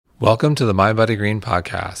Welcome to the MindBodyGreen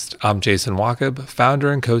podcast. I'm Jason Wachob,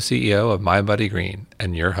 founder and co-CEO of MindBodyGreen,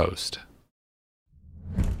 and your host.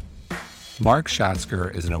 Mark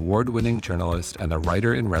Schatzker is an award-winning journalist and a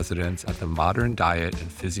writer-in-residence at the Modern Diet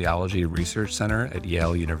and Physiology Research Center at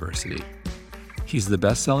Yale University. He's the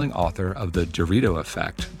best-selling author of The Dorito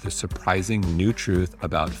Effect, the surprising new truth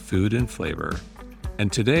about food and flavor.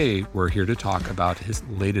 And today, we're here to talk about his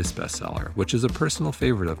latest bestseller, which is a personal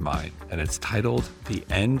favorite of mine, and it's titled The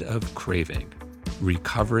End of Craving: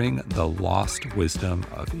 Recovering the Lost Wisdom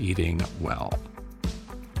of Eating Well.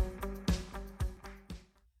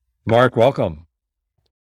 Mark, welcome.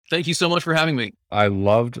 Thank you so much for having me. I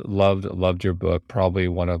loved your book, probably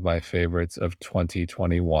one of my favorites of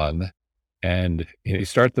 2021. And you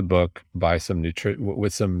start the book by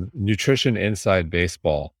with some nutrition inside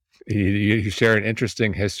baseball. You share an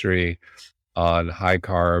interesting history on high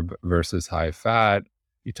carb versus high fat.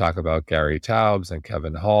 You talk about Gary Taubes and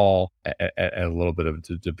Kevin Hall and a little bit of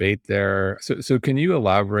debate there. So can you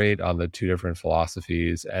elaborate on the two different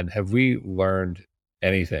philosophies, and have we learned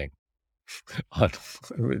anything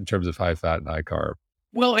in terms of high fat and high carb?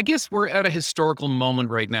 Well, I guess we're at a historical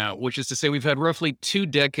moment right now, which is to say we've had roughly 2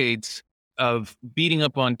 decades of beating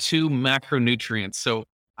up on 2 macronutrients. So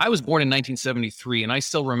I was born in 1973, and I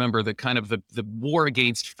still remember the war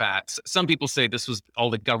against fats. Some people say this was all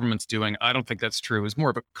the government's doing. I don't think that's true. It was more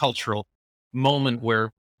of a cultural moment where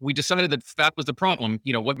we decided that fat was the problem.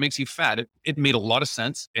 You know, what makes you fat? It made a lot of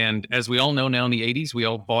sense. And as we all know now in the 80s, we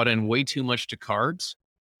all bought in way too much to carbs.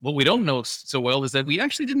 What we don't know so well is that we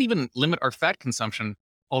actually didn't even limit our fat consumption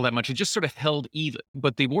all that much. It just sort of held even.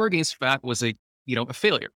 But the war against fat was a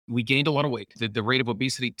failure. We gained a lot of weight. The rate of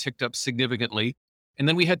obesity ticked up significantly. And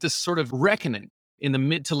then we had this sort of reckoning in the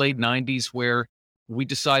mid to late 90s where we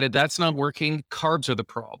decided that's not working. Carbs are the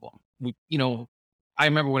problem. I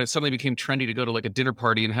remember when it suddenly became trendy to go to like a dinner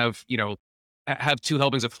party and have 2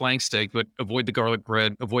 helpings of flank steak, but avoid the garlic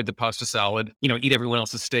bread, avoid the pasta salad, eat everyone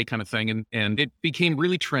else's steak kind of thing. And it became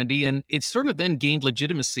really trendy. And it sort of then gained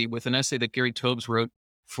legitimacy with an essay that Gary Taubes wrote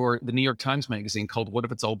for the New York Times Magazine called "What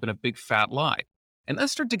If It's All Been a Big Fat Lie?" And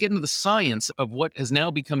that started to get into the science of what has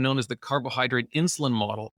now become known as the carbohydrate insulin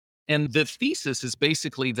model. And the thesis is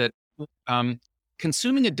basically that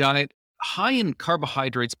consuming a diet high in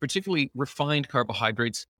carbohydrates, particularly refined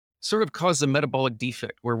carbohydrates, sort of causes a metabolic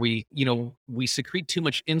defect where we secrete too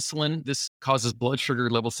much insulin. This causes blood sugar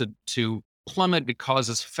levels to plummet. It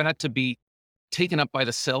causes fat to be taken up by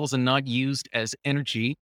the cells and not used as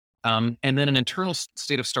energy. And then an internal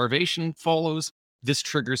state of starvation follows. This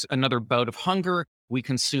triggers another bout of hunger. We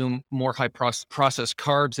consume more high processed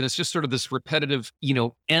carbs. And it's just sort of this repetitive,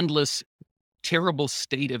 endless, terrible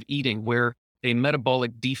state of eating where a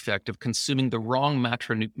metabolic defect of consuming the wrong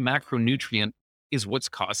macronutrient is what's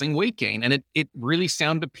causing weight gain. And it really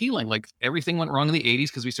sounded appealing. Like everything went wrong in the 80s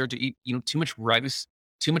because we started to eat, too much rice,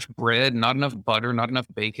 too much bread, not enough butter, not enough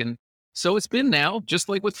bacon. So it's been now, just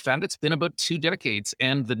like with fat, it's been about 2 decades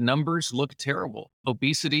and the numbers look terrible.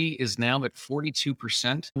 Obesity is now at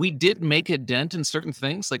 42%. We did make a dent in certain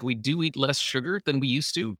things, like we do eat less sugar than we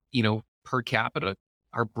used to, per capita.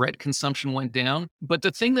 Our bread consumption went down. But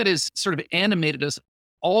the thing that has sort of animated us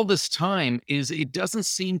all this time is it doesn't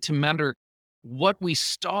seem to matter what we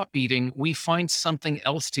stop eating, we find something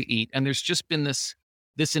else to eat. And there's just been this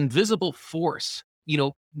invisible force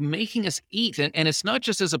making us eat. And it's not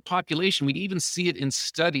just as a population. We even see it in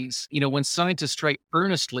studies, when scientists try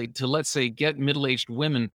earnestly to, let's say, get middle-aged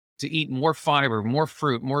women to eat more fiber, more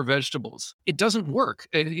fruit, more vegetables. It doesn't work.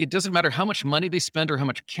 It doesn't matter how much money they spend or how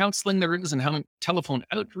much counseling there is and how much telephone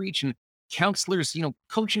outreach and counselors,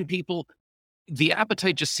 coaching people. The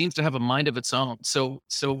appetite just seems to have a mind of its own. So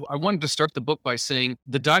I wanted to start the book by saying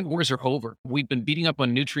the diet wars are over. We've been beating up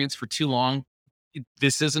on nutrients for too long.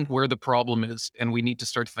 This isn't where the problem is, and we need to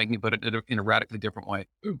start thinking about it in a radically different way.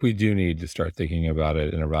 We do need to start thinking about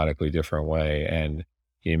it in a radically different way. And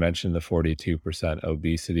you mentioned the 42%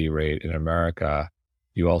 obesity rate in America.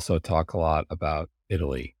 You also talk a lot about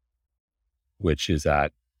Italy, which is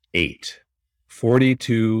at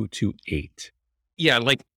 42 to 8. Yeah,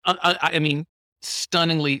 like, I mean,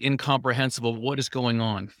 stunningly incomprehensible what is going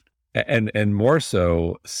on. And more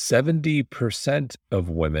so, 70% of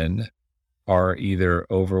women are either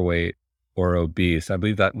overweight or obese. I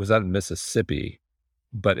believe that was in Mississippi,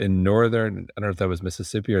 but in northern, I don't know if that was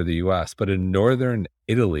Mississippi or the US, but in northern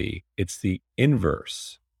Italy, it's the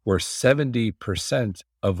inverse, where 70%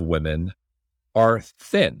 of women are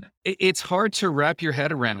thin. It's hard to wrap your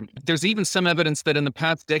head around. There's even some evidence that in the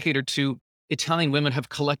past decade or two, Italian women have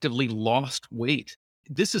collectively lost weight.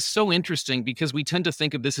 This is so interesting because we tend to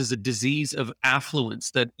think of this as a disease of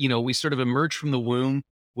affluence that, we sort of emerge from the womb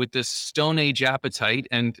with this Stone Age appetite.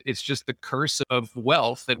 And it's just the curse of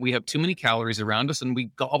wealth that we have too many calories around us and we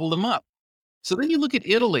gobble them up. So then you look at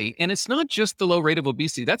Italy, and it's not just the low rate of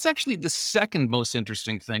obesity. That's actually the second most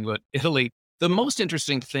interesting thing about Italy. The most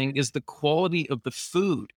interesting thing is the quality of the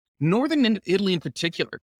food. Italy in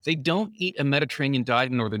particular, they don't eat a Mediterranean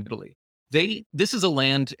diet in Northern Italy. This is a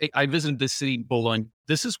land, I visited this city, Bologna.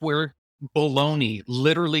 This is where bologna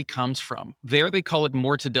literally comes from. There they call it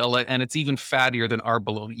mortadella, and it's even fattier than our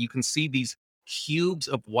bologna. You can see these cubes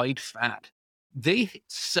of white fat. They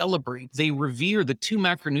celebrate, they revere the two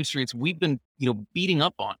macronutrients we've been, beating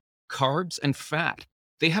up on, carbs and fat.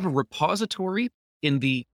 They have a repository in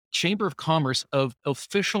the Chamber of Commerce of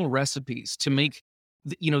official recipes to make,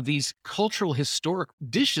 these cultural historic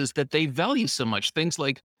dishes that they value so much. Things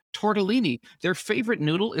like tortellini. Their favorite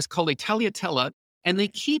noodle is called a tagliatella, and they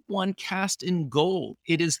keep one cast in gold.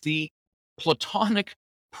 It is the platonic,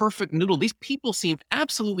 perfect noodle. These people seem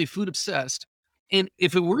absolutely food obsessed. And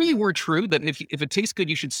if it really were true that if it tastes good,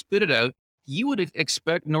 you should spit it out, you would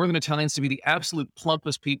expect Northern Italians to be the absolute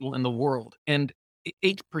plumpest people in the world. And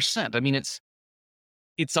 8%. I mean, it's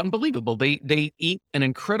unbelievable. They eat an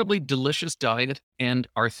incredibly delicious diet and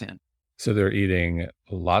are thin. So they're eating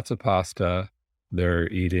lots of pasta. They're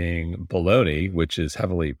eating bologna, which is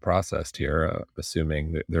heavily processed here,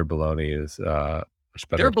 assuming that their bologna is much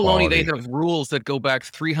better Their bologna, they quality. have rules that go back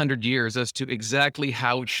 300 years as to exactly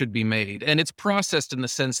how it should be made. And it's processed in the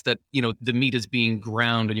sense that, the meat is being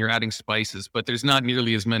ground and you're adding spices, but there's not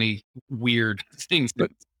nearly as many weird things.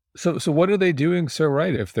 But so what are they doing so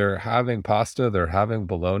right? If they're having pasta, they're having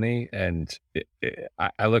bologna, and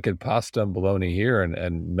I look at pasta and bologna here,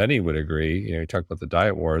 and many would agree. You talk about the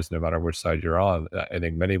diet wars. No matter which side you're on, I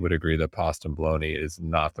think many would agree that pasta and bologna is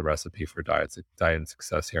not the recipe for diet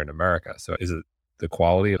success here in America. So is it the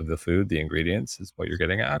quality of the food, the ingredients, is what you're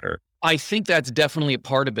getting at, or? I think that's definitely a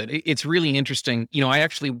part of it. It's really interesting. I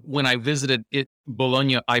actually, when I visited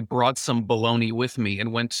Bologna, I brought some bologna with me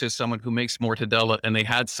and went to someone who makes mortadella, and they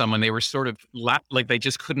had some, and they were sort of like they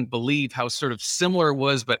just couldn't believe how sort of similar it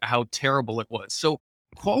was, but how terrible it was. So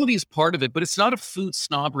quality is part of it, but it's not a food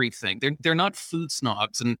snobbery thing. They're not food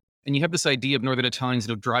snobs, and you have this idea of Northern Italians,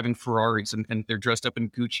 driving Ferraris and they're dressed up in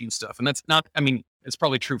Gucci and stuff, and that's not. I mean, it's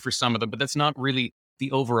probably true for some of them, but that's not really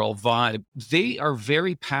the overall vibe. They are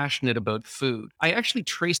very passionate about food. I actually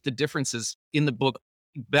traced the differences in the book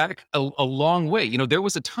back a long way. There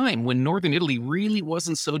was a time when Northern Italy really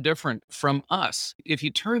wasn't so different from us. If you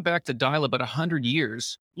turn back the dial about 100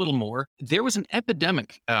 years, a little more, there was an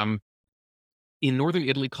epidemic in Northern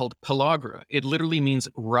Italy called pellagra. It literally means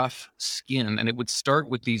rough skin. And it would start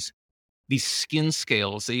with these skin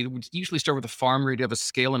scales. They would usually start with a farmer. He'd have a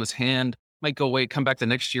scale in his hand, might go away, come back the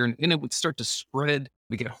next year, and it would start to spread.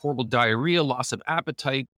 We get horrible diarrhea, loss of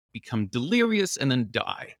appetite, become delirious, and then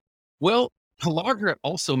die. Well, pellagra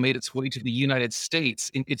also made its way to the United States.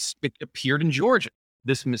 It appeared in Georgia,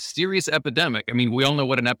 this mysterious epidemic. I mean, we all know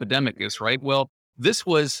what an epidemic is, right? Well, this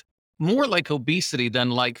was more like obesity than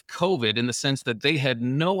like COVID, in the sense that they had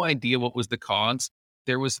no idea what was the cause.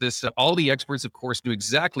 There was this, all the experts, of course, knew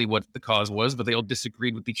exactly what the cause was, but they all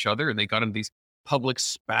disagreed with each other, and they got into these public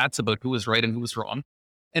spats about who was right and who was wrong.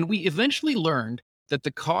 And we eventually learned that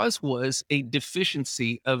the cause was a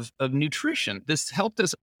deficiency of nutrition. This helped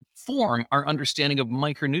us form our understanding of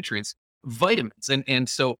micronutrients, vitamins. And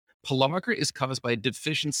so pellagra is caused by a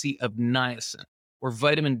deficiency of niacin, or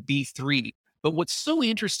vitamin B3. But what's so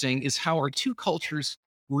interesting is how our two cultures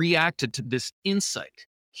reacted to this insight.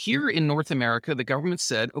 Here in North America, the government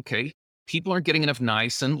said, okay, people aren't getting enough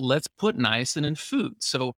niacin. Let's put niacin in food.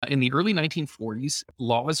 So in the early 1940s,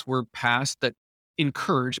 laws were passed that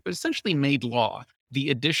encouraged, but essentially made law,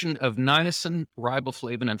 the addition of niacin,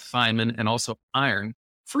 riboflavin, and thiamine, and also iron,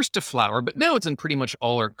 first to flour, but now it's in pretty much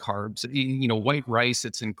all our carbs. White rice,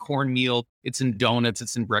 it's in cornmeal, it's in donuts,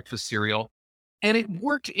 it's in breakfast cereal. And it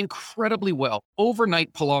worked incredibly well.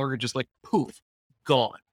 Overnight, pellagra just like poof,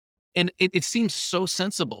 gone. And it seems so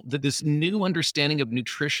sensible that this new understanding of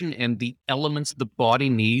nutrition and the elements the body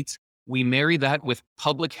needs, we marry that with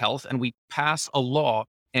public health and we pass a law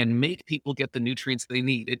and make people get the nutrients they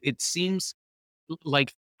need. It seems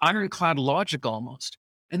like ironclad logic almost.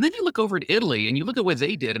 And then you look over at Italy and you look at what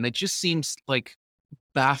they did, and it just seems like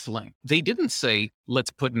baffling. They didn't say,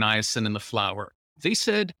 let's put niacin in the flour. They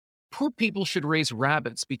said, poor people should raise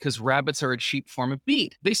rabbits because rabbits are a cheap form of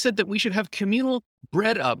meat. They said that we should have communal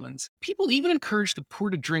bread ovens. People even encouraged the poor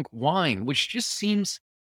to drink wine, which just seems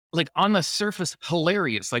like on the surface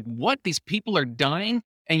hilarious. Like, what? These people are dying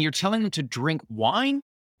and you're telling them to drink wine?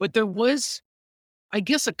 But there was, I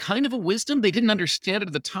guess, a kind of a wisdom. They didn't understand it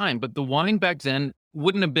at the time, but the wine back then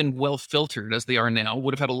wouldn't have been well filtered as they are now,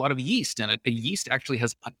 would have had a lot of yeast in it. The yeast actually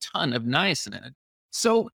has a ton of niacin in it.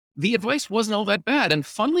 So the advice wasn't all that bad. And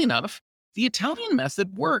funnily enough, the Italian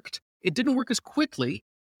method worked. It didn't work as quickly,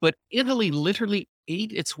 but Italy literally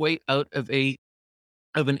ate its way out of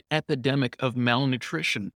an epidemic of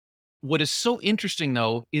malnutrition. What is so interesting,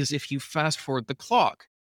 though, is if you fast forward the clock,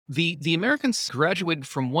 the Americans graduated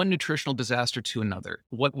from one nutritional disaster to another.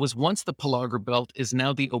 What was once the pellagra belt is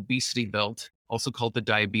now the obesity belt, also called the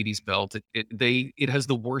diabetes belt. It has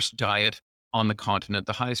the worst diet on the continent,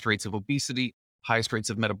 the highest rates of obesity, highest rates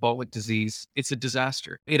of metabolic disease. It's a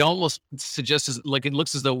disaster. It almost suggests like it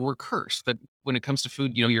looks as though we're cursed. That when it comes to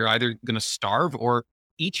food, you're either going to starve or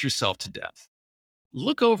eat yourself to death.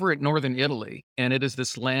 Look over at northern Italy, and it is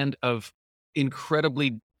this land of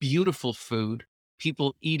incredibly beautiful food,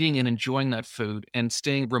 people eating and enjoying that food and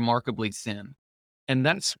staying remarkably thin. And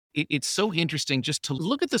it's so interesting just to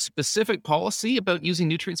look at the specific policy about using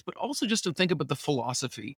nutrients, but also just to think about the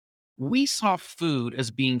philosophy. We saw food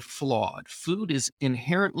as being flawed. Food is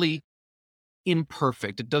inherently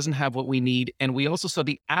imperfect. It doesn't have what we need. And we also saw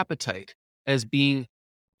the appetite as being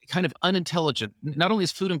kind of unintelligent. Not only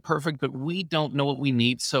is food imperfect, but we don't know what we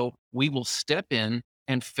need. So we will step in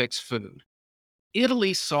and fix food.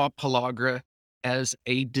 Italy saw pellagra as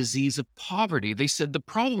a disease of poverty. They said the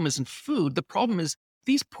problem isn't food. The problem is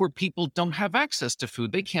these poor people don't have access to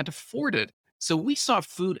food. They can't afford it. So we saw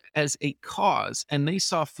food as a cause and they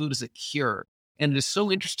saw food as a cure. And it is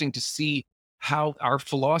so interesting to see how our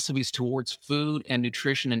philosophies towards food and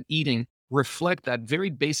nutrition and eating reflect that very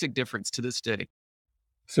basic difference to this day.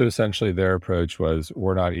 So essentially, their approach was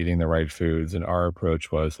we're not eating the right foods, and our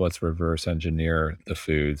approach was let's reverse engineer the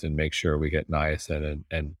foods and make sure we get niacin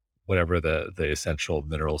and whatever the essential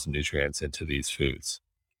minerals and nutrients into these foods.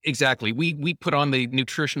 Exactly. We put on the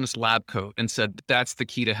nutritionist lab coat and said that's the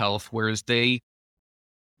key to health, whereas they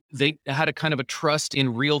had a kind of a trust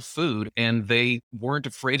in real food and they weren't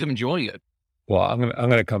afraid of enjoying it. Well, I'm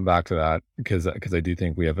gonna come back to that because I do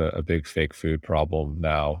think we have a big fake food problem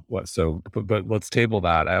now. But let's table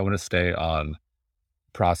that. I want to stay on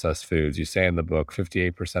processed foods. You say in the book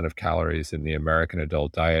 58% of calories in the American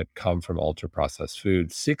adult diet come from ultra processed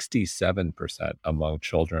foods, 67% among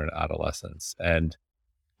children and adolescents. And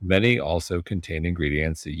many also contain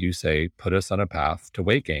ingredients that you say put us on a path to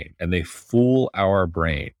weight gain and they fool our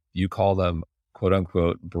brain. You call them quote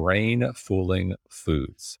unquote brain fooling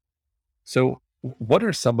foods. So, what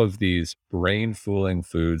are some of these brain fooling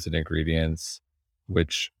foods and ingredients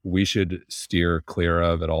which we should steer clear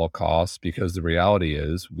of at all costs? Because the reality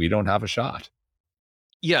is we don't have a shot.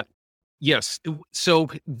 Yeah. Yes. So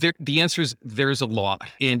the answer is there's a lot,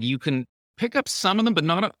 and you can pick up some of them, but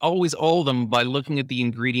not always all of them by looking at the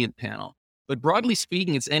ingredient panel. But broadly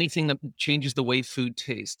speaking, it's anything that changes the way food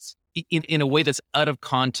tastes in a way that's out of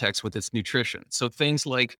context with its nutrition. So things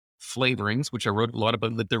like flavorings, which I wrote a lot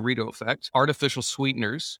about the Dorito effect, artificial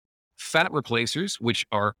sweeteners, fat replacers, which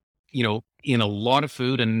are in a lot of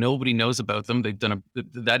food and nobody knows about them.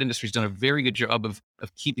 That industry's done a very good job of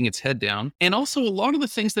keeping its head down. And also a lot of the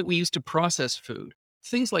things that we use to process food,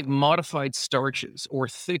 things like modified starches or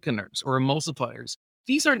thickeners or emulsifiers,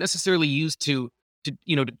 these aren't necessarily used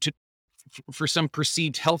for some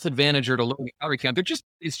perceived health advantage or to lower the calorie count.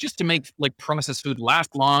 It's just to make like processed food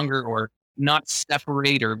last longer or not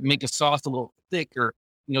separate or make the sauce a little thick or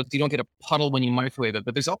so you don't get a puddle when you microwave it.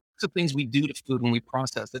 But there's all sorts of things we do to food when we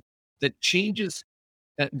process it that changes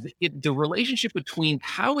the relationship between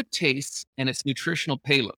how it tastes and its nutritional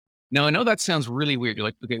payload. Now, I know that sounds really weird. You're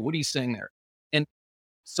like, okay, what are you saying there? And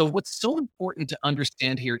so, what's so important to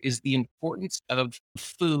understand here is the importance of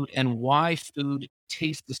food and why food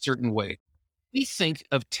tastes a certain way. We think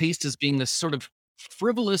of taste as being this sort of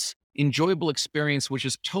frivolous, enjoyable experience, which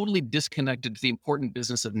is totally disconnected to the important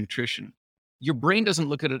business of nutrition. Your brain doesn't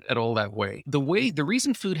look at it at all that way. The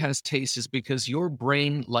reason food has taste is because your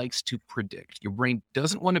brain likes to predict. Your brain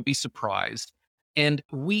doesn't want to be surprised. And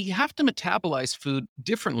we have to metabolize food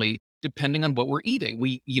differently depending on what we're eating.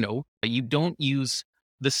 You don't use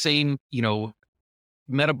the same,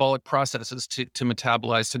 metabolic processes to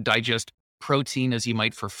metabolize, to digest protein as you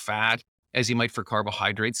might for fat, as you might for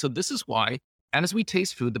carbohydrates. So this is why, as we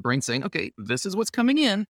taste food, the brain's saying, okay, this is what's coming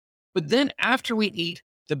in. But then after we eat,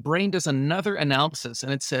 the brain does another analysis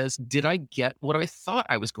and it says, did I get what I thought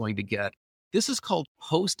I was going to get? This is called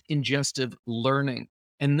post-ingestive learning.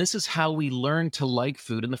 And this is how we learn to like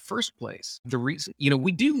food in the first place. The reason,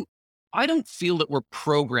 I don't feel that we're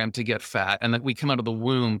programmed to get fat and that we come out of the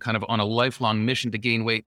womb kind of on a lifelong mission to gain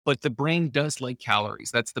weight, but the brain does like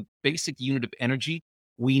calories. That's the basic unit of energy.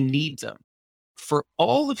 We need them. For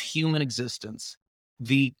all of human existence,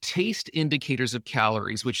 the taste indicators of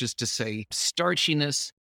calories, which is to say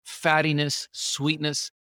starchiness, fattiness, sweetness,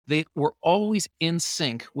 they were always in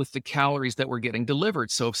sync with the calories that were getting delivered.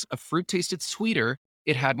 So if a fruit tasted sweeter,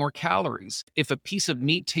 it had more calories. If a piece of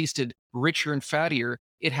meat tasted richer and fattier,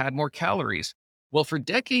 it had more calories. Well, for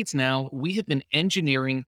decades now, we have been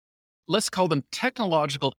engineering, let's call them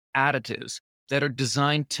technological additives that are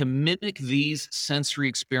designed to mimic these sensory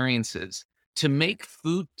experiences, to make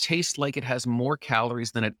food taste like it has more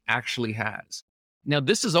calories than it actually has. Now,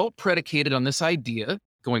 this is all predicated on this idea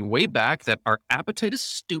going way back that our appetite is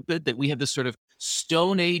stupid, that we have this sort of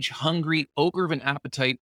Stone Age hungry ogre of an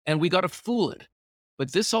appetite, and we got to fool it.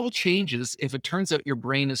 But this all changes if it turns out your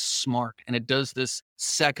brain is smart and it does this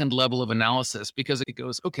second level of analysis because it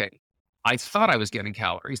goes, okay, I thought I was getting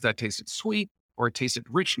calories. That tasted sweet or it tasted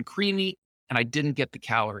rich and creamy, and I didn't get the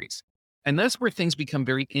calories. And that's where things become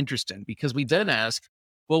very interesting because we then ask,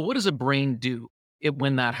 well, what does a brain do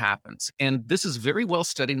when that happens? And this is very well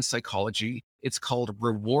studied in psychology. It's called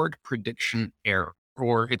reward prediction error,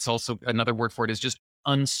 or it's also another word for it is just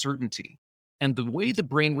uncertainty. And the way the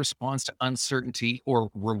brain responds to uncertainty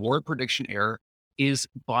or reward prediction error is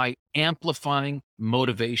by amplifying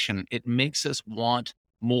motivation. It makes us want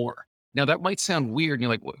more. Now, that might sound weird. And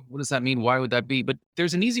you're like, what does that mean? Why would that be? But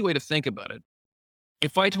there's an easy way to think about it.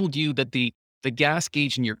 If I told you that the gas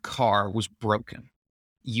gauge in your car was broken,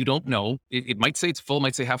 you don't know. It might say it's full,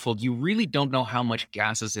 might say half full. You really don't know how much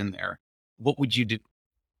gas is in there. What would you do?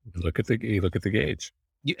 You look at the gauge.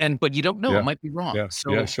 But you don't know. It Yeah. might be wrong. Yeah. Yeah,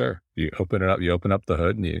 So sure. You open up the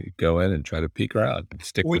hood and you go in and try to peek around,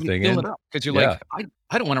 stick or the you thing fill in. it up because you're Yeah. like,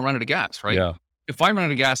 I don't want to run out of gas, right? Yeah. If I run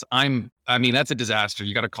out of gas, I mean, that's a disaster.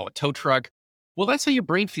 You got to call a tow truck. Well, that's how your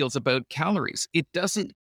brain feels about calories. It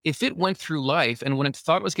doesn't, if it went through life and when it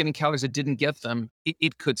thought it was getting calories, it didn't get them,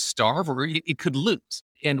 it could starve or it could lose.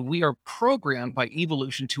 And we are programmed by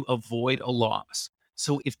evolution to avoid a loss.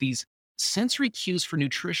 So if these sensory cues for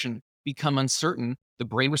nutrition become uncertain, the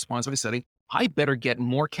brain responds by saying, I better get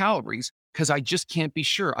more calories because I just can't be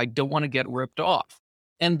sure. I don't want to get ripped off.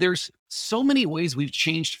 And there's so many ways we've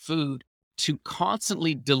changed food to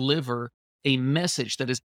constantly deliver a message that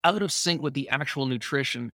is out of sync with the actual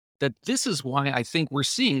nutrition, that this is why I think we're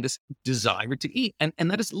seeing this desire to eat. And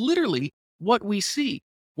that is literally what we see.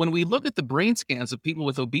 When we look at the brain scans of people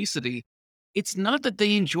with obesity, it's not that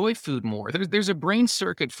they enjoy food more. There's a brain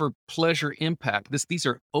circuit for pleasure impact. These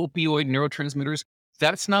are opioid neurotransmitters.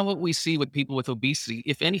 That's not what we see with people with obesity.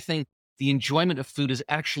 If anything, the enjoyment of food is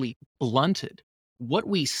actually blunted. What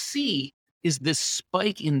we see is this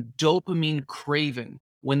spike in dopamine craving.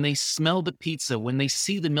 When they smell the pizza, when they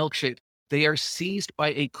see the milkshake, they are seized by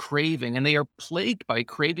a craving and they are plagued by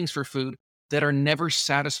cravings for food that are never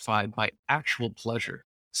satisfied by actual pleasure.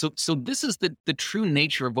 So this is the true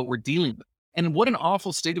nature of what we're dealing with. And what an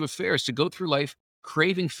awful state of affairs to go through life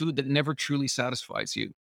craving food that never truly satisfies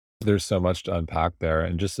you. There's so much to unpack there.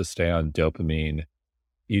 And just to stay on dopamine,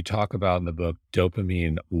 you talk about in the book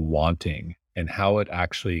dopamine wanting and how it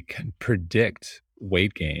actually can predict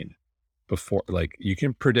weight gain before, like, you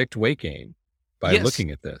can predict weight gain by Yes,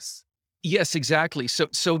 looking at this. yes, exactly.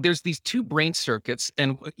 So there's these two brain circuits,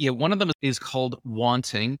 and one of them is called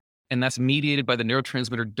wanting, and that's mediated by the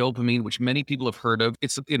neurotransmitter dopamine, which many people have heard of.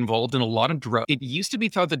 It's involved in a lot of drugs. It used to be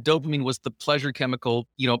thought that dopamine was the pleasure chemical,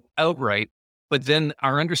 outright, but then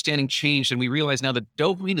our understanding changed, and we realize now that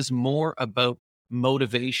dopamine is more about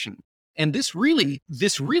motivation. And this really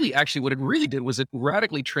actually what it really did was it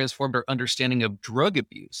radically transformed our understanding of drug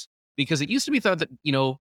abuse because it used to be thought that,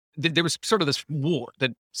 there was sort of this war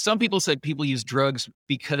that some people said people use drugs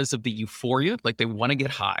because of the euphoria, like they want to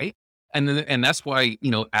get high. And that's why,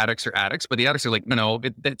 addicts are addicts, but the addicts are like, no,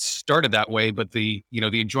 it started that way, but the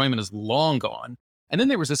enjoyment is long gone. And then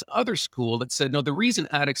there was this other school that said, no, the reason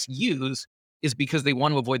addicts use is because they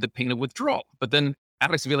want to avoid the pain of withdrawal. But then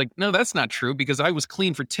addicts would be like, no, that's not true because I was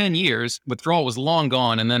clean for 10 years. Withdrawal was long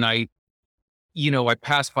gone. And then I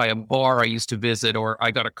passed by a bar I used to visit, or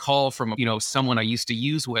I got a call from, someone I used to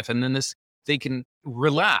use with, and then they can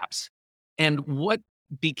relapse. And what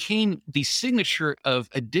became the signature of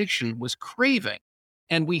addiction was craving.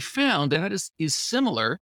 And we found that is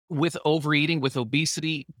similar with overeating, with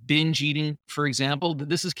obesity, binge eating, for example.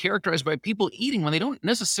 This is characterized by people eating when they don't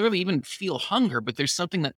necessarily even feel hunger, but there's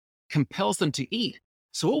something that compels them to eat.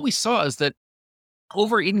 So what we saw is that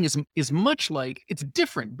overeating is much like, it's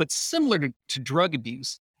different, but similar to drug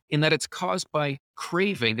abuse in that it's caused by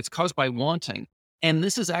craving, it's caused by wanting. And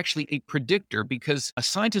this is actually a predictor because a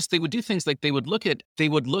scientist, they would do things like they would look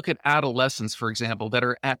at adolescents, for example, that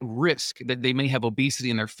are at risk, that they may have obesity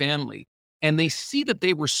in their family. And they see that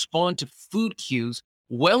they respond to food cues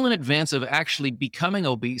well in advance of actually becoming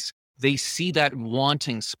obese, they see that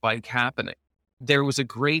wanting spike happening. There was a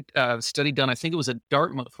great study done, I think it was at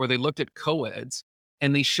Dartmouth, where they looked at co-eds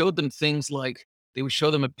and they showed them things like they would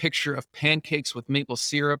show them a picture of pancakes with maple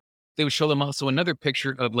syrup. They would show them also another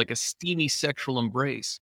picture of like a steamy sexual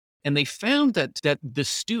embrace. And they found that the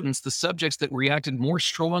students, the subjects that reacted more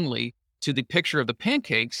strongly to the picture of the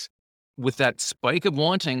pancakes with that spike of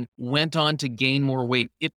wanting went on to gain more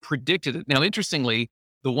weight. It predicted it. Now, interestingly,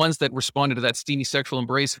 the ones that responded to that steamy sexual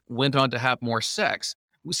embrace went on to have more sex.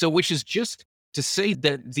 So, which is just to say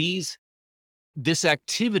that this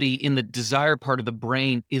activity in the desire part of the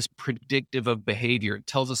brain is predictive of behavior. It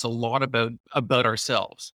tells us a lot about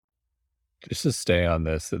ourselves. Just to stay on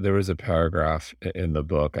this, there was a paragraph in the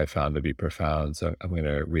book I found to be profound. So I'm going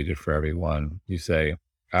to read it for everyone. You say,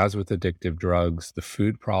 as with addictive drugs, the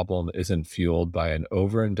food problem isn't fueled by an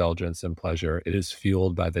overindulgence in pleasure. It is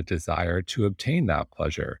fueled by the desire to obtain that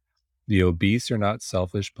pleasure. The obese are not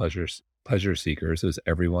selfish pleasure seekers, as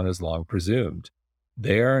everyone has long presumed.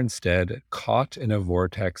 They are instead caught in a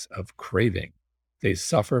vortex of craving. They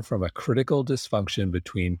suffer from a critical dysfunction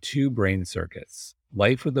between two brain circuits.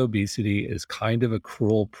 Life with obesity is kind of a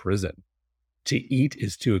cruel prison. To eat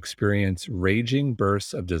is to experience raging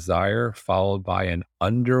bursts of desire followed by an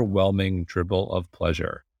underwhelming dribble of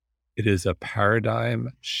pleasure. It is a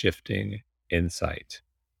paradigm shifting insight.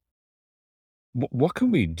 What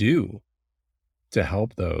can we do to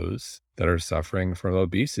help those that are suffering from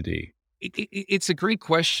obesity? It's a great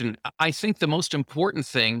question. I think the most important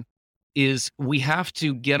thing is we have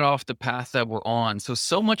to get off the path that we're on.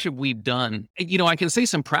 So much of we've done, I can say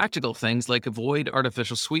some practical things like avoid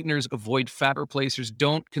artificial sweeteners, avoid fat replacers,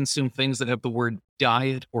 don't consume things that have the word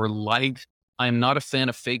diet or light. I'm not a fan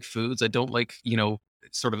of fake foods. I don't like,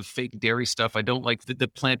 sort of fake dairy stuff. I don't like the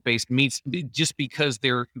plant-based meats just because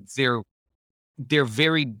their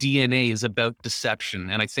very DNA is about deception.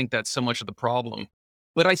 And I think that's so much of the problem.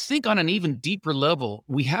 But I think on an even deeper level,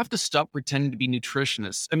 we have to stop pretending to be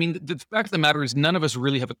nutritionists. I mean, the fact of the matter is, none of us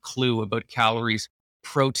really have a clue about calories,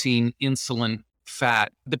 protein, insulin,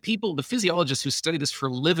 fat. The physiologists who study this for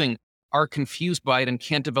a living are confused by it and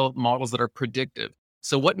can't develop models that are predictive.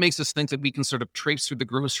 So, what makes us think that we can sort of traipse through the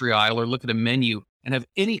grocery aisle or look at a menu and have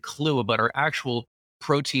any clue about our actual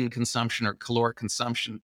protein consumption or caloric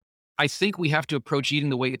consumption? I think we have to approach eating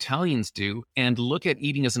the way Italians do and look at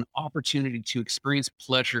eating as an opportunity to experience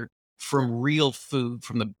pleasure from real food,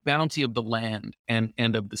 from the bounty of the land and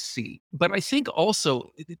of the sea. But I think also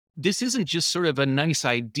this isn't just sort of a nice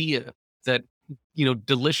idea that,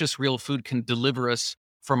 delicious real food can deliver us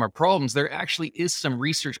from our problems. There actually is some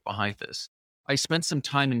research behind this. I spent some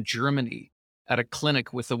time in Germany at a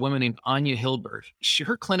clinic with a woman named Anya Hilbert.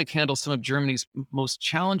 Her clinic handles some of Germany's most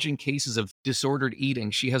challenging cases of disordered eating.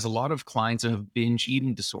 She has a lot of clients who have binge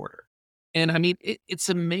eating disorder. And I mean, it's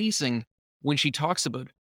amazing when she talks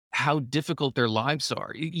about how difficult their lives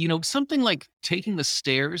are. Something like taking the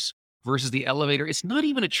stairs versus the elevator, it's not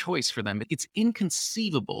even a choice for them. It's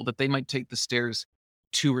inconceivable that they might take the stairs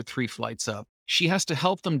 2 or 3 flights up. She has to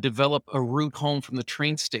help them develop a route home from the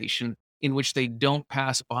train station in which they don't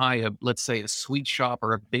pass by let's say, a sweet shop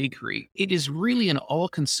or a bakery. It is really an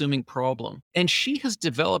all-consuming problem. And she has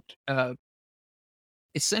developed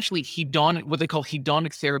essentially what they call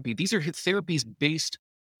hedonic therapy. These are therapies based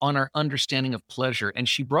on our understanding of pleasure. And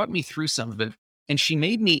she brought me through some of it. And she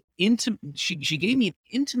made me she gave me an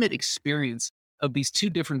intimate experience of these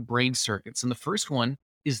two different brain circuits. And the first one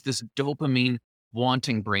is this dopamine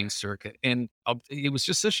wanting brain circuit. And it was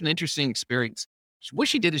just such an interesting experience. What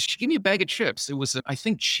she did is she gave me a bag of chips. It was, I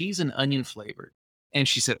think, cheese and onion flavored. And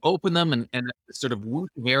she said, open them, and sort of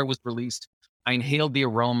whoosh of air was released. I inhaled the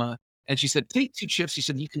aroma. And she said, take 2 chips. She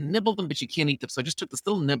said, you can nibble them, but you can't eat them. So I just took this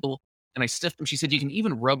little nibble and I sniffed them. She said, you can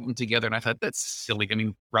even rub them together. And I thought, that's silly. I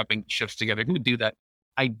mean, rubbing chips together, who would do that?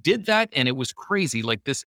 I did that and it was crazy. Like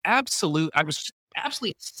I was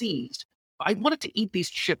absolutely seized. I wanted to eat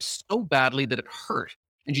these chips so badly that it hurt.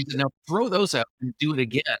 And she said, now throw those out and do it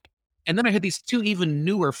again. And then I had these 2 even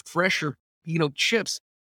newer, fresher, chips.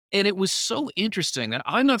 And it was so interesting. And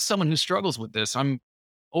I'm not someone who struggles with this. I'm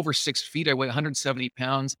over 6 feet. I weigh 170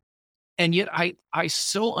 pounds. And yet I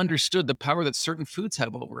so understood the power that certain foods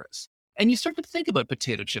have over us. And you start to think about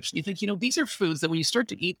potato chips and you think, these are foods that when you start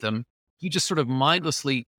to eat them, you just sort of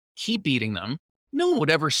mindlessly keep eating them. No one would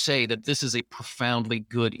ever say that this is a profoundly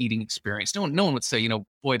good eating experience. No one would say,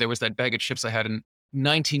 boy, there was that bag of chips I had in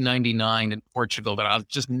 1999 in Portugal that I'll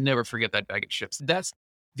just never forget that bag of chips.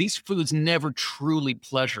 These foods never truly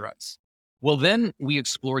pleasure us. Well, then we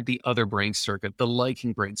explored the other brain circuit, the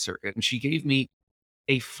liking brain circuit. And she gave me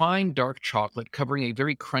a fine dark chocolate covering a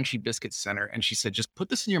very crunchy biscuit center. And she said, just put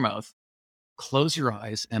this in your mouth, close your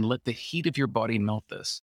eyes, and let the heat of your body melt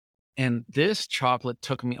this. And this chocolate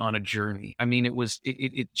took me on a journey. I mean,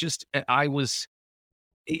 it just, I was,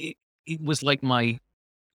 it was like my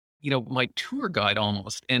tour guide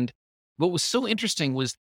almost. And what was so interesting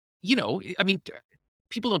was, I mean,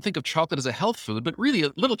 people don't think of chocolate as a health food, but really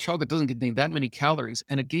a little chocolate doesn't contain that many calories.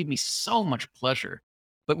 And it gave me so much pleasure.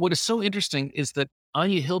 But what is so interesting is that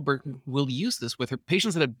Anya Hilbert will use this with her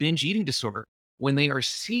patients that have binge eating disorder when they are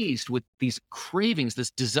seized with these cravings,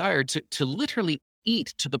 this desire to literally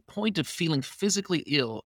eat to the point of feeling physically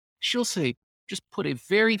ill. She'll say, just put a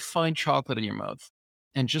very fine chocolate in your mouth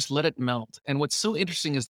and just let it melt. And what's so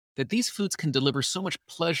interesting is that these foods can deliver so much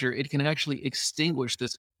pleasure, it can actually extinguish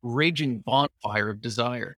this raging bonfire of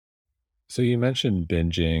desire. So you mentioned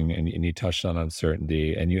binging and you touched on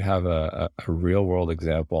uncertainty, and you have a real world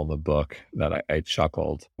example in the book that I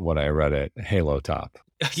chuckled when I read it, Halo Top.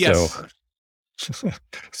 So Yes.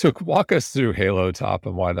 so walk us through Halo Top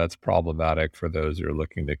and why that's problematic for those who are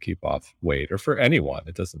looking to keep off weight, or for anyone.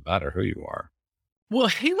 It doesn't matter who you are. Well,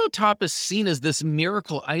 Halo Top is seen as this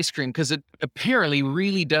miracle ice cream because it apparently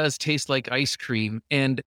really does taste like ice cream.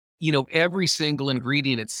 And, every single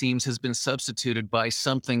ingredient, it seems, has been substituted by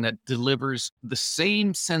something that delivers the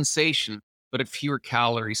same sensation, but at fewer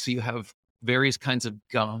calories. So you have various kinds of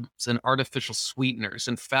gums and artificial sweeteners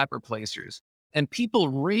and fat replacers. And people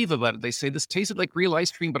rave about it. They say this tasted like real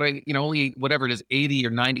ice cream, but I, only ate whatever it is, 80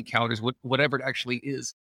 or 90 calories, whatever it actually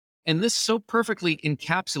is. And this so perfectly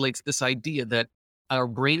encapsulates this idea that our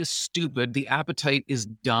brain is stupid, the appetite is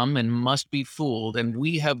dumb and must be fooled, and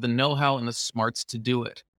we have the know how and the smarts to do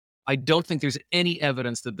it. I don't think there's any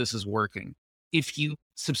evidence that this is working. If you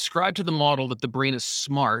subscribe to the model that the brain is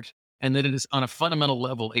smart and that it is on a fundamental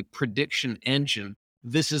level a prediction engine,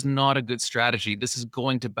 this is not a good strategy. This is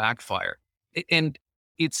going to backfire. And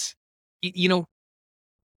it's, you know,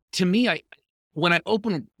 to me, when I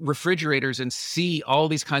open refrigerators and see all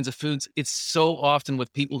these kinds of foods, it's so often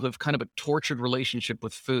with people who have kind of a tortured relationship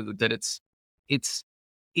with food that it's it's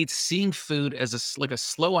seeing food as like a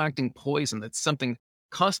slow acting poison that's something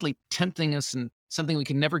constantly tempting us and something we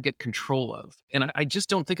can never get control of. And I just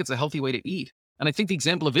don't think it's a healthy way to eat. And I think the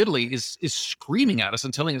example of Italy is screaming at us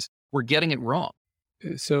and telling us we're getting it wrong.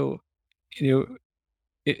 So, you know,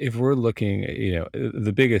 if we're looking at,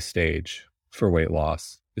 the biggest stage for weight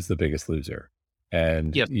loss is The Biggest Loser.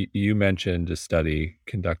 And Yes. you mentioned a study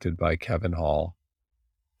conducted by Kevin Hall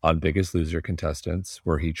on Biggest Loser contestants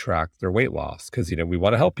where he tracked their weight loss because, we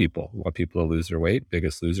want to help people. We want people to lose their weight.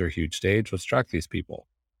 Biggest Loser, huge stage. Let's track these people.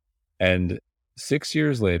 And 6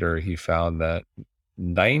 years later, he found that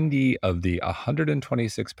 90 of the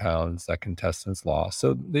 126 pounds that contestants lost.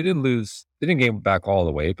 So they didn't gain back all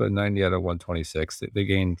the weight, but 90 out of 126, they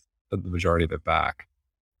gained the majority of it back.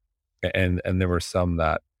 And there were some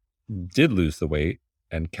that did lose the weight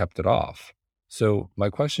and kept it off. So my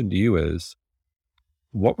question to you is,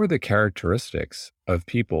 what were the characteristics of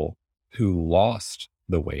people who lost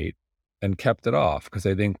the weight and kept it off? Because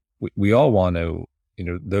I think we all want to,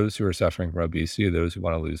 those who are suffering from obesity, those who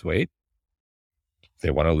want to lose weight, they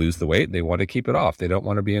want to lose the weight. They want to keep it off. They don't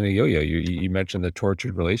want to be in a yo-yo. You mentioned the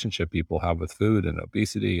tortured relationship people have with food and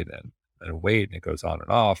obesity and weight, and it goes on and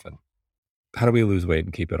off. And how do we lose weight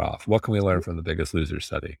and keep it off? What can we learn from the Biggest Loser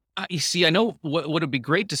study? You see, I know what would be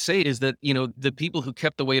great to say is that, the people who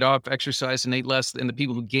kept the weight off, exercised and ate less, and the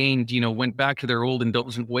people who gained, went back to their old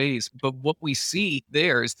indulgent ways. But what we see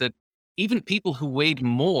there is that even people who weighed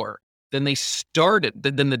more than they started,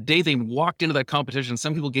 than the day they walked into that competition,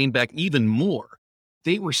 some people gained back even more.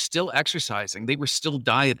 They were still exercising. They were still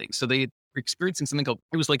dieting. So they were experiencing something called,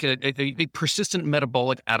 it was like a persistent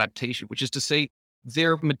metabolic adaptation, which is to say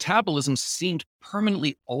their metabolism seemed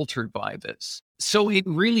permanently altered by this. So it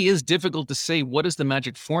really is difficult to say what is the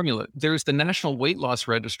magic formula. There's the National Weight Loss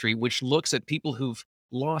Registry, which looks at people who've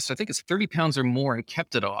lost, I think it's 30 pounds or more and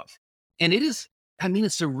kept it off. And it is, I mean,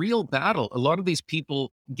 it's a real battle. A lot of these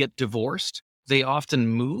people get divorced. They often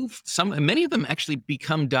move. Many of them actually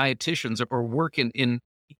become dietitians or work in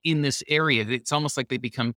this area. It's almost like they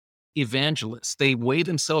become evangelists. They weigh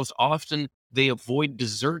themselves often. They avoid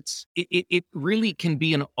desserts. It really can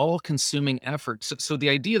be an all-consuming effort. So the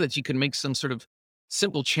idea that you can make some sort of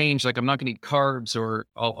simple change, like I'm not going to eat carbs or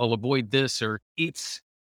I'll avoid this, or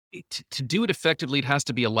to do it effectively, it has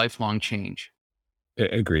to be a lifelong change.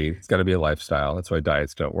 Agreed. It's got to be a lifestyle. That's why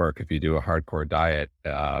diets don't work. If you do a hardcore diet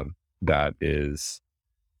that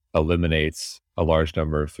eliminates a large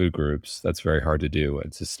number of food groups, that's very hard to do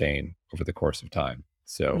and sustain over the course of time.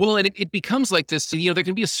 So, Well, and it becomes like this, there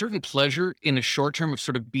can be a certain pleasure in the short term of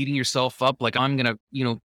sort of beating yourself up, like, "I'm gonna,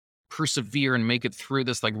 persevere and make it through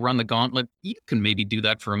this, like, run the gauntlet." You can maybe do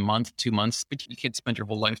that for a month, 2 months, but you can't spend your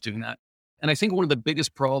whole life doing that. And I think one of the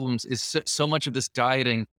biggest problems is so much of this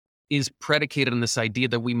dieting is predicated on this idea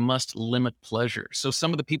that we must limit pleasure. So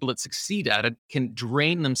some of the people that succeed at it can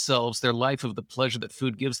drain themselves, their life, of the pleasure that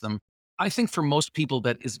food gives them. I think for most people,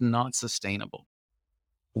 that is not sustainable.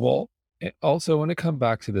 well, also when it come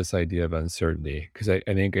back to this idea of uncertainty, because I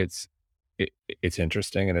think it's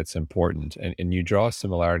interesting and it's important, and you draw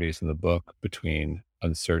similarities in the book between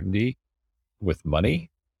uncertainty with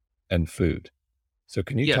money and food. So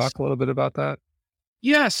can you Yes. talk a little bit about that?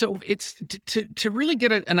 Yeah, so it's to really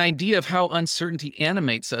get an idea of how uncertainty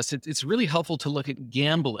animates us. It's really helpful to look at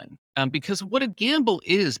gambling, because what a gamble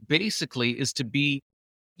is basically is to be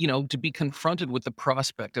confronted with the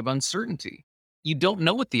prospect of uncertainty. You don't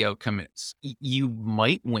know what the outcome is. You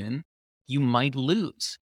might win, you might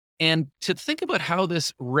lose. And to think about how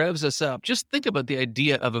this revs us up, just think about the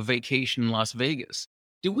idea of a vacation in Las Vegas.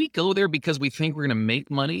 Do we go there because we think we're going to make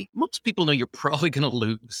money? Most people know you're probably going to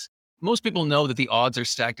lose. Most people know that the odds are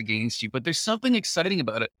stacked against you, but there's something exciting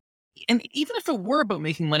about it. And even if it were about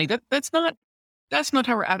making money, that's not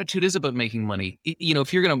how our attitude is about making money.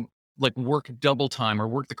 If you're going to like work double time or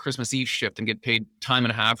work the Christmas Eve shift and get paid time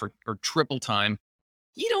and a half or triple time,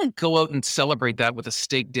 you don't go out and celebrate that with a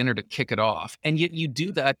steak dinner to kick it off. And yet you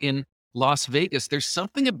do that in Las Vegas. There's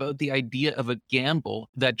something about the idea of a gamble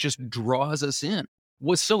that just draws us in.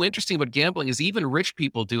 What's so interesting about gambling is even rich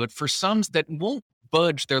people do it for sums that won't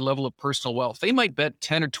budge their level of personal wealth. They might bet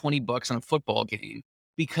 10 or 20 bucks on a football game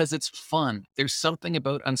because it's fun. There's something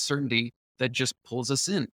about uncertainty that just pulls us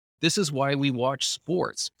in. This is why we watch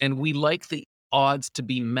sports and we like the odds to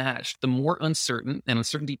be matched. The more uncertain, and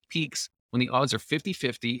uncertainty peaks when the odds are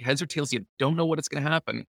 50-50, heads or tails, you don't know what it's going to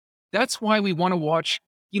happen. That's why we want to watch.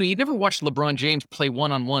 You'd never watch LeBron James play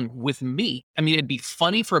one on one with me. I mean, it'd be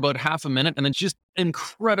funny for about half a minute and then just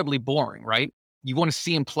incredibly boring, right? You want to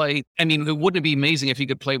see him play. I mean, wouldn't it be amazing if he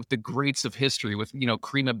could play with the greats of history, with,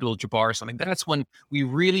 Kareem Abdul Jabbar or something? That's when we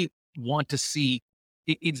really want to see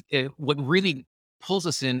what really pulls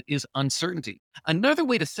us in is uncertainty. Another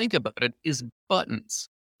way to think about it is buttons,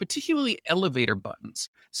 particularly elevator buttons.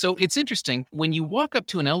 So it's interesting when you walk up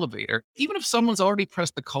to an elevator, even if someone's already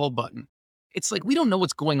pressed the call button, it's like we don't know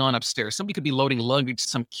what's going on upstairs. Somebody could be loading luggage,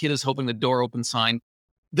 some kid is hoping the door open sign.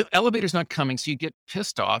 The elevator's not coming, so you get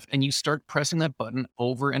pissed off and you start pressing that button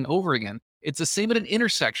over and over again. It's the same at an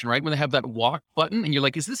intersection, right? When they have that walk button and you're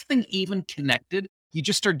like, is this thing even connected? You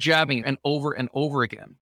just start jabbing it and over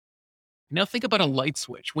again. Now think about a light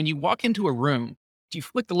switch. When you walk into a room, do you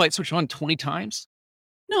flick the light switch on 20 times?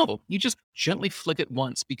 No, you just gently flick it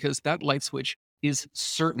once because that light switch is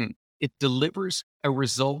certain. It delivers a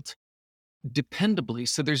result dependably.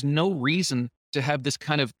 So there's no reason to have this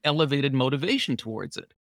kind of elevated motivation towards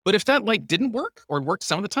it. But if that light didn't work or worked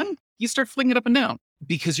some of the time, you start flicking it up and down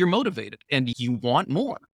because you're motivated and you want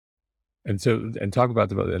more. And talk about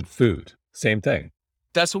and food, same thing.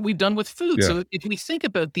 That's what we've done with food. Yeah. So if we think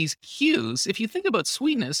about these cues, if you think about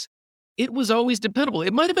sweetness, it was always dependable.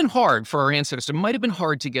 It might have been hard for our ancestors. It might have been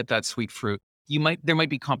hard to get that sweet fruit. There might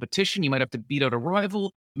be competition. You might have to beat out a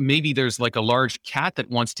rival. Maybe there's like a large cat that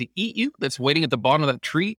wants to eat you that's waiting at the bottom of that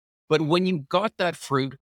tree. But when you got that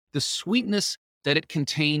fruit, the sweetness that it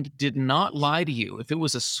contained did not lie to you. If it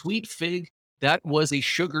was a sweet fig, that was a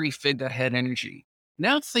sugary fig that had energy.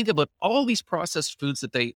 Now think about all these processed foods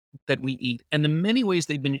that we eat and the many ways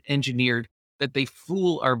they've been engineered that they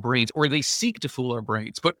fool our brains or they seek to fool our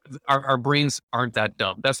brains, but our brains aren't that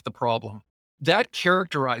dumb. That's the problem. That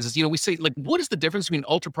characterizes, we say, like, what is the difference between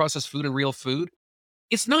ultra processed food and real food?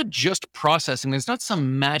 It's not just processing. There's not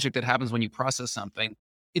some magic that happens when you process something.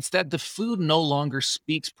 It's that the food no longer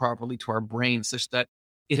speaks properly to our brains, such that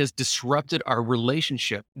it has disrupted our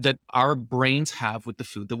relationship that our brains have with the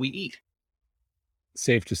food that we eat.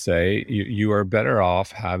 Safe to say you are better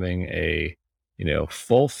off having a,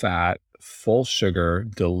 full fat, full sugar,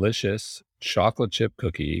 delicious chocolate chip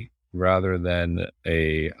cookie rather than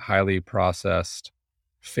a highly processed,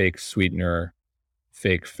 fake sweetener,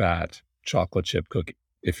 fake fat chocolate chip cookie.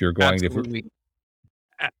 If you're going to, Absolutely.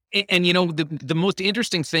 And the most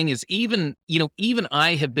interesting thing is even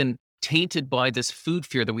I have been tainted by this food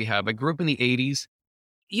fear that we have. I grew up in the 80s.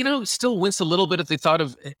 Still wince a little bit if they thought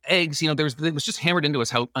of eggs. It was just hammered into us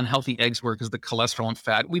how unhealthy eggs were because of the cholesterol and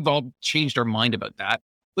fat. We've all changed our mind about that,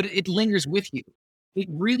 but it lingers with you.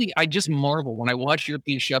 I just marvel when I watch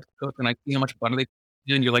European chefs cook and I see how much butter they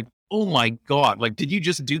do, and you're like, oh my God, like, did you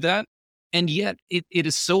just do that? And yet it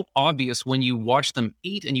is so obvious when you watch them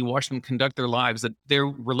eat and you watch them conduct their lives that their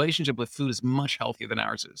relationship with food is much healthier than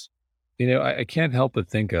ours is. I can't help but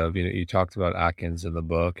think of, you talked about Atkins in the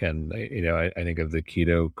book, and I think of the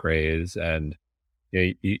keto craze, and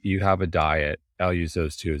you have a diet. I'll use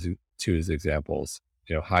those two as examples.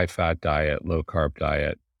 High fat diet, low carb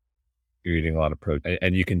diet. You're eating a lot of protein,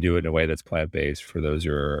 and you can do it in a way that's plant based for those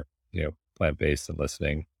who are plant based and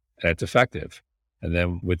listening, and it's effective. And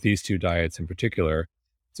then with these two diets in particular,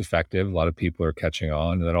 it's effective. A lot of people are catching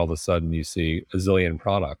on, and then all of a sudden you see a zillion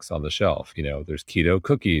products on the shelf. There's keto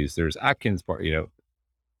cookies, there's Atkins bar.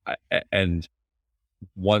 And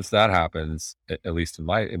once that happens, at least in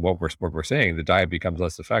what we're saying, the diet becomes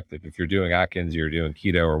less effective. If you're doing Atkins, you're doing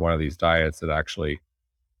keto or one of these diets that actually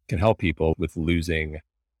can help people with losing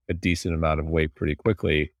a decent amount of weight pretty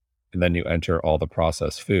quickly, and then you enter all the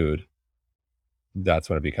processed food, that's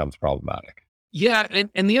when it becomes problematic. Yeah,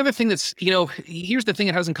 and the other thing that's, here's the thing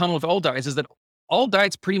it has in common with all diets is that all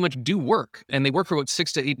diets pretty much do work, and they work for about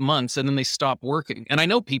 6 to 8 months, and then they stop working. And I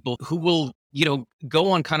know people who will,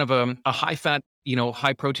 go on kind of a high fat,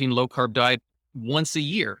 high protein, low carb diet once a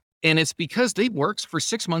year. And it's because they works for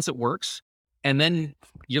 6 months, it works. And then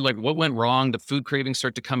you're like, what went wrong? The food cravings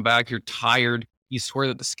start to come back. You're tired. You swear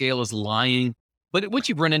that the scale is lying. But what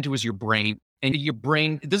you run into is your brain. And your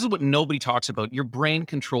brain, this is what nobody talks about. Your brain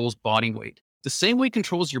controls body weight. The same way it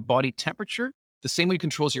controls your body temperature, the same way it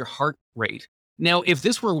controls your heart rate. Now, if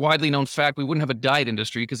this were a widely known fact, we wouldn't have a diet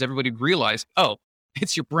industry because everybody would realize, oh,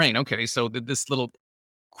 it's your brain. Okay, so this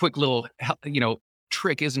quick little,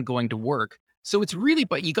 trick isn't going to work. So it's really,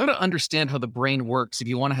 but you got to understand how the brain works if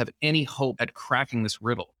you want to have any hope at cracking this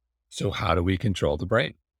riddle. So how do we control the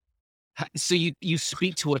brain? So you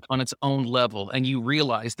speak to it on its own level and you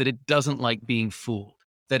realize that it doesn't like being fooled,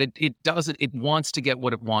 that it wants to get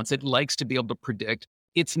what it wants. It likes to be able to predict.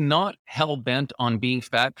 It's not hell bent on being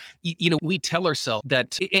fat. We tell ourselves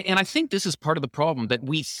that, and I think this is part of the problem, that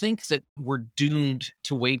we think that we're doomed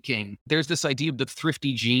to weight gain. There's this idea of the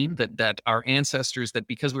thrifty gene that our ancestors, that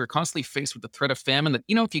because we were constantly faced with the threat of famine, that,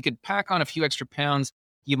 if you could pack on a few extra pounds,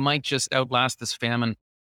 you might just outlast this famine.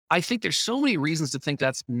 I think there's so many reasons to think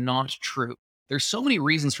that's not true. There's so many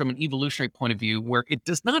reasons from an evolutionary point of view where it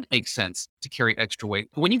does not make sense to carry extra weight.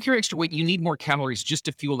 When you carry extra weight, you need more calories just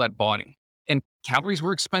to fuel that body. And calories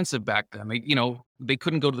were expensive back then. They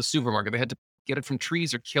couldn't go to the supermarket. They had to get it from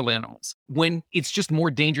trees or kill animals. When it's just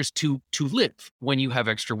more dangerous to live when you have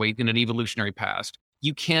extra weight in an evolutionary past.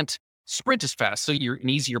 You can't sprint as fast. So you're an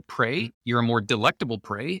easier prey. You're a more delectable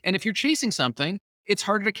prey. And if you're chasing something, it's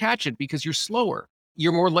harder to catch it because you're slower.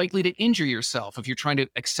 You're more likely to injure yourself if you're trying to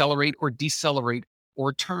accelerate or decelerate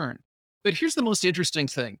or turn. But here's the most interesting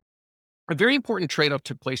thing. A very important trade-off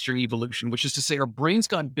took place during evolution, which is to say our brains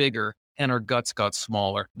got bigger and our guts got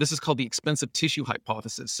smaller. This is called the expensive tissue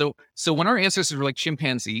hypothesis. So when our ancestors were like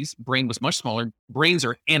chimpanzees, brain was much smaller. Brains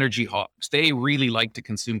are energy hogs. They really like to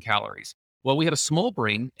consume calories. Well, we had a small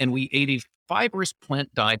brain and we ate a fibrous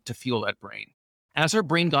plant diet to fuel that brain. As our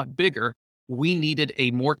brain got bigger, we needed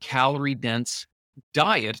a more calorie-dense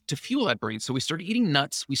diet to fuel that brain. So we started eating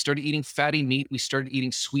nuts, we started eating fatty meat, we started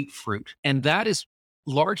eating sweet fruit. And that is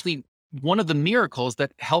largely one of the miracles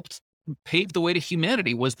that helped pave the way to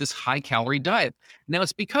humanity was this high calorie diet. Now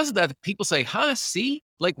it's because of that that people say, see,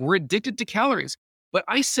 like we're addicted to calories. But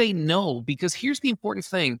I say no, because here's the important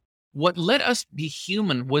thing. What let us be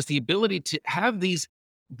human was the ability to have these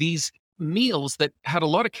meals that had a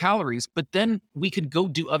lot of calories, but then we could go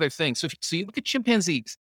do other things. So you look at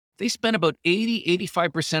chimpanzees, they spend about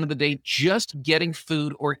 85% of the day just getting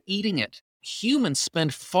food or eating it. Humans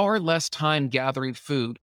spend far less time gathering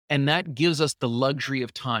food, and that gives us the luxury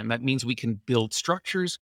of time. That means we can build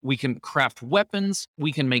structures, we can craft weapons,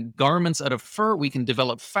 we can make garments out of fur, we can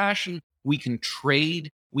develop fashion, we can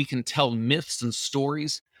trade, we can tell myths and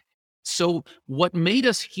stories. So what made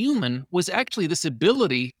us human was actually this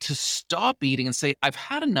ability to stop eating and say, I've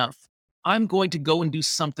had enough. I'm going to go and do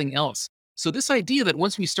something else. So this idea that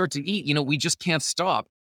once we start to eat, we just can't stop,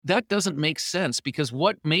 that doesn't make sense because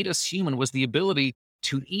what made us human was the ability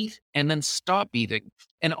to eat and then stop eating.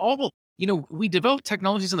 And we developed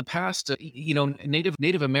technologies in the past.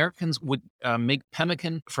 Native Americans would make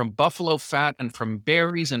pemmican from buffalo fat and from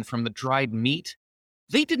berries and from the dried meat.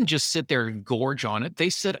 They didn't just sit there and gorge on it. They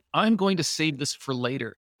said, I'm going to save this for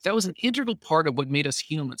later. That was an integral part of what made us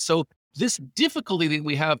human. So this difficulty that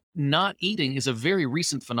we have not eating is a very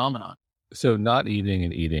recent phenomenon. So not eating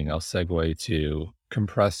and eating, I'll segue to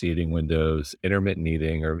compressed eating windows, intermittent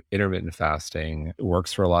eating or intermittent fasting. It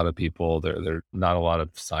works for a lot of people. There not a lot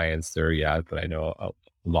of science there yet, but I know a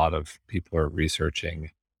lot of people are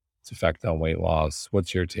researching its effect on weight loss.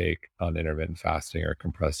 What's your take on intermittent fasting or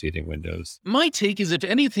compressed eating windows? My take is if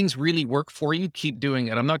anything's really work for you, keep doing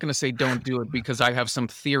it. I'm not going to say don't do it because I have some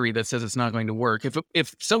theory that says it's not going to work.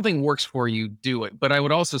 If something works for you, do it. But I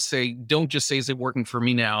would also say don't just say is it working for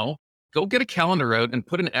me now? Go get a calendar out and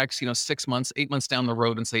put an X, 6 months, 8 months down the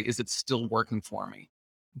road and say is it still working for me?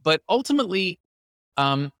 But ultimately,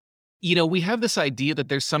 um we have this idea that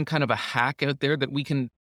there's some kind of a hack out there that we can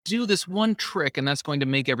do this one trick and that's going to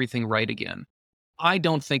make everything right again. I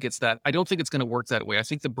don't think it's that. I don't think it's gonna work that way. I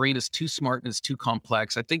think the brain is too smart and it's too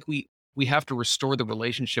complex. I think we have to restore the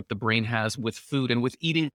relationship the brain has with food and with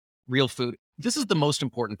eating real food. This is the most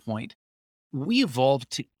important point. We evolved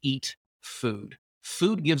to eat food.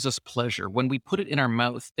 Food gives us pleasure. When we put it in our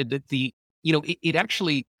mouth, it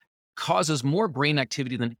actually causes more brain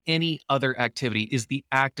activity than any other activity is the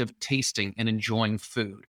act of tasting and enjoying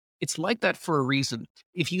food. It's like that for a reason.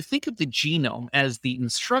 If you think of the genome as the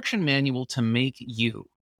instruction manual to make you,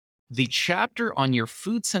 the chapter on your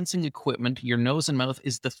food sensing equipment, your nose and mouth,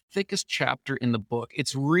 is the thickest chapter in the book.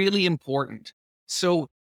 It's really important. So,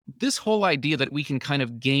 this whole idea that we can kind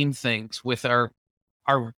of game things with our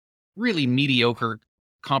really mediocre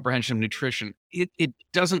comprehension of nutrition, it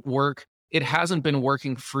doesn't work. It hasn't been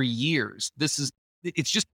working for years.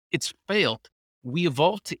 It's failed. We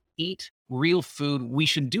evolved to eat real food. We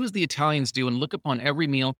should do as the Italians do and look upon every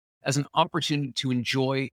meal as an opportunity to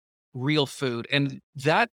enjoy real food. And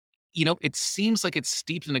that, it seems like it's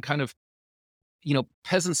steeped in a kind of,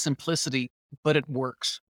 peasant simplicity, but it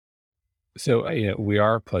works. So, we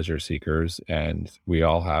are pleasure seekers and we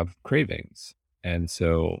all have cravings. And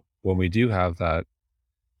so when we do have that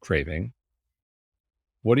craving,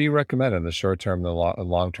 what do you recommend in the short term and the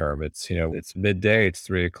long term? It's midday, it's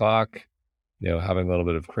 3 o'clock, having a little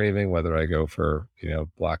bit of craving, whether I go for,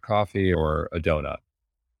 black coffee or a donut.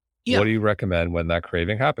 Yeah. What do you recommend when that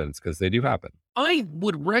craving happens? Because they do happen. I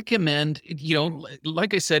would recommend,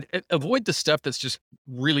 like I said, avoid the stuff that's just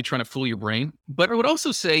really trying to fool your brain. But I would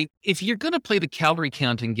also say if you're going to play the calorie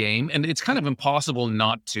counting game, and it's kind of impossible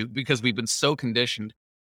not to because we've been so conditioned,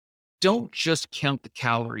 don't just count the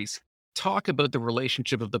calories. Talk about the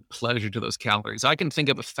relationship of the pleasure to those calories. I can think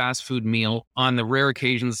of a fast food meal on the rare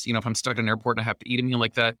occasions, if I'm stuck in an airport and I have to eat a meal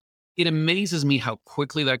like that. It amazes me how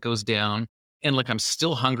quickly that goes down. And like I'm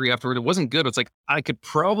still hungry afterward. It wasn't good. It's like I could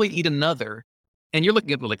probably eat another. And you're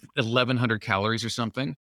looking at like 1,100 calories or something.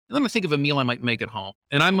 And then I think of a meal I might make at home.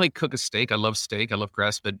 And I might cook a steak. I love steak. I love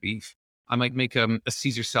grass fed beef. I might make a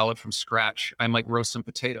Caesar salad from scratch. I might roast some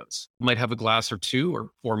potatoes. I might have a glass or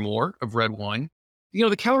two or more of red wine.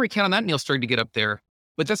 The calorie count on that meal starting to get up there,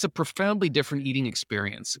 but that's a profoundly different eating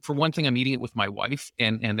experience. For one thing, I'm eating it with my wife,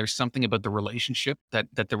 and there's something about the relationship that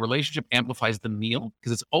the relationship amplifies the meal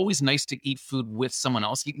because it's always nice to eat food with someone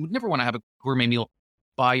else. You would never want to have a gourmet meal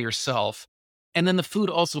by yourself. And then the food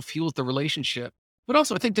also fuels the relationship. But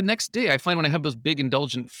also, I think the next day, I find when I have those big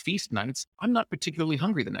indulgent feast nights, I'm not particularly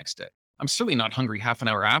hungry the next day. I'm certainly not hungry half an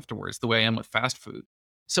hour afterwards the way I am with fast food.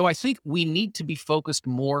 So I think we need to be focused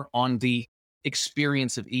more on the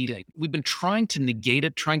experience of eating. We've been trying to negate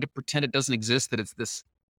it, trying to pretend it doesn't exist, that it's this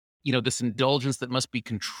indulgence that must be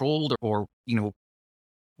controlled or,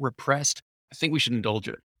 repressed. I think we should indulge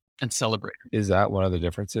it and celebrate it. Is that one of the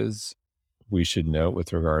differences we should note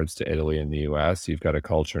with regards to Italy and the US? You've got a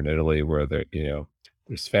culture in Italy where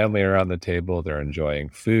there's family around the table, they're enjoying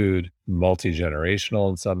food, multi-generational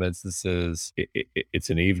in some instances. It's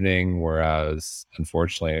an evening, whereas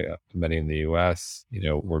unfortunately, many in the US,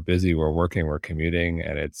 we're busy, we're working, we're commuting,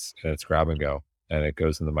 and it's grab and go, and it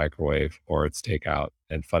goes in the microwave or it's takeout,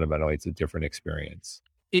 and fundamentally, it's a different experience.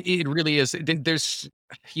 It really is. There's,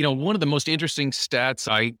 one of the most interesting stats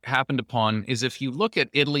I happened upon is if you look at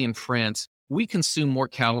Italy and France, we consume more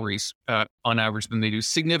calories on average than they do,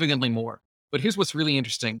 significantly more. But here's what's really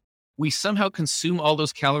interesting. We somehow consume all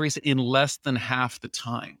those calories in less than half the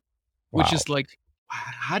time, which Wow. is like,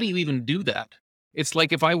 how do you even do that? It's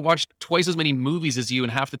like if I watched twice as many movies as you in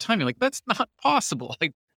half the time, you're like, that's not possible.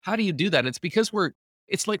 Like, how do you do that? It's because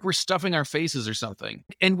it's like we're stuffing our faces or something.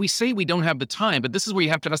 And we say we don't have the time, but this is where you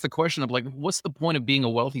have to ask the question of like, what's the point of being a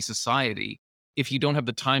wealthy society if you don't have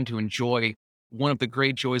the time to enjoy one of the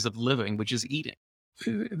great joys of living, which is eating?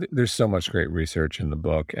 There's so much great research in the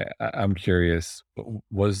book. I'm curious,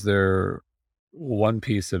 was there one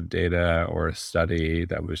piece of data or a study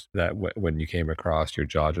when you came across your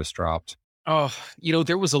jaw just dropped? Oh,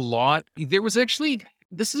 there was a lot. There was actually,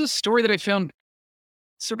 this is a story that I found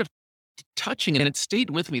sort of touching and it stayed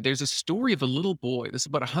with me. There's a story of a little boy. This is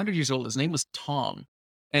about 100 years old. His name was Tom.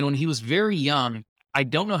 And when he was very young, I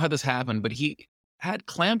don't know how this happened, but he had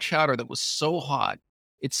clam chowder that was so hot,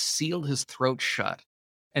 it sealed his throat shut.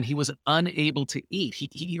 and he was unable to eat.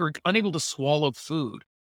 He were unable to swallow food.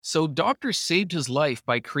 So doctors saved his life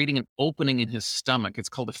by creating an opening in his stomach. It's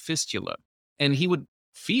called a fistula. And he would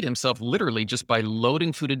feed himself literally just by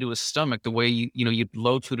loading food into his stomach the way you'd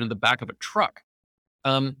load food in the back of a truck.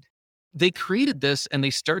 Um, they created this and they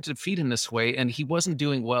started to feed him this way, and he wasn't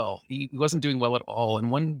doing well. He wasn't doing well at all.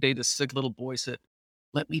 And one day, this sick little boy said,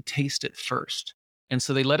 "Let me taste it first." And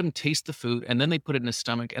so they let him taste the food, and then they put it in his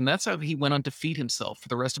stomach. And that's how he went on to feed himself for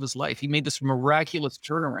the rest of his life. He made this miraculous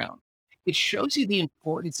turnaround. It shows you the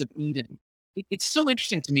importance of eating. It's so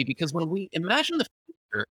interesting to me because when we imagine the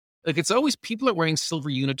future, like it's always people are wearing silver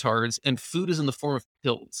unitards and food is in the form of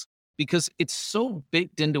pills because it's so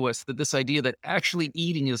baked into us that this idea that actually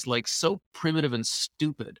eating is like so primitive and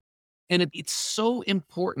stupid. And it's so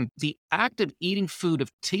important. The act of eating food,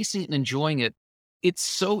 of tasting it and enjoying it, it's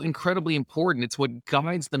so incredibly important. It's what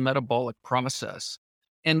guides the metabolic process.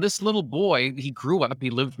 And this little boy, he grew up,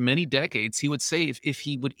 he lived many decades. He would say if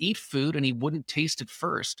he would eat food and he wouldn't taste it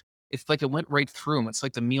first, it's like it went right through him. It's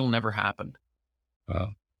like the meal never happened.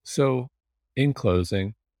 Wow. So, in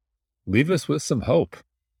closing, leave us with some hope.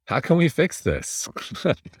 How can we fix this?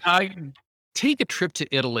 I take a trip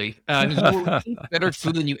to Italy, and you will eat better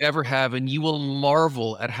food than you ever have, and you will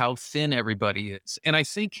marvel at how thin everybody is. And I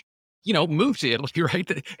think, move to Italy,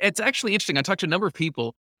 right? It's actually interesting. I talked to a number of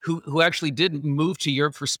people who actually did move to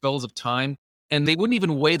Europe for spells of time, and they wouldn't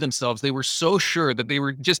even weigh themselves. They were so sure that they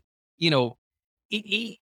were just, you know, eat,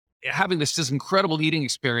 eat, having this incredible eating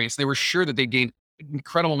experience. They were sure that they gained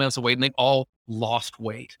incredible amounts of weight, and they all lost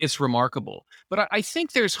weight. It's remarkable. But I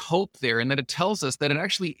think there's hope there, and that it tells us that it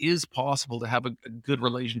actually is possible to have a good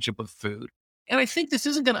relationship with food. And I think this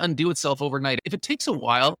isn't going to undo itself overnight. If it takes a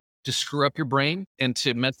while to screw up your brain and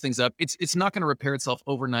to mess things up, it's not going to repair itself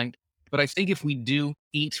overnight. But I think if we do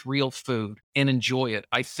eat real food and enjoy it,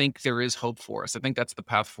 I think there is hope for us. I think that's the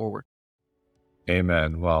path forward.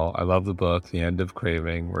 Amen. Well, I love the book, The End of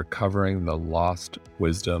Craving. We're covering the lost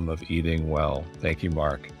wisdom of eating well. Thank you,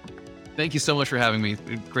 Mark. Thank you so much for having me.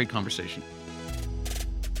 Great conversation.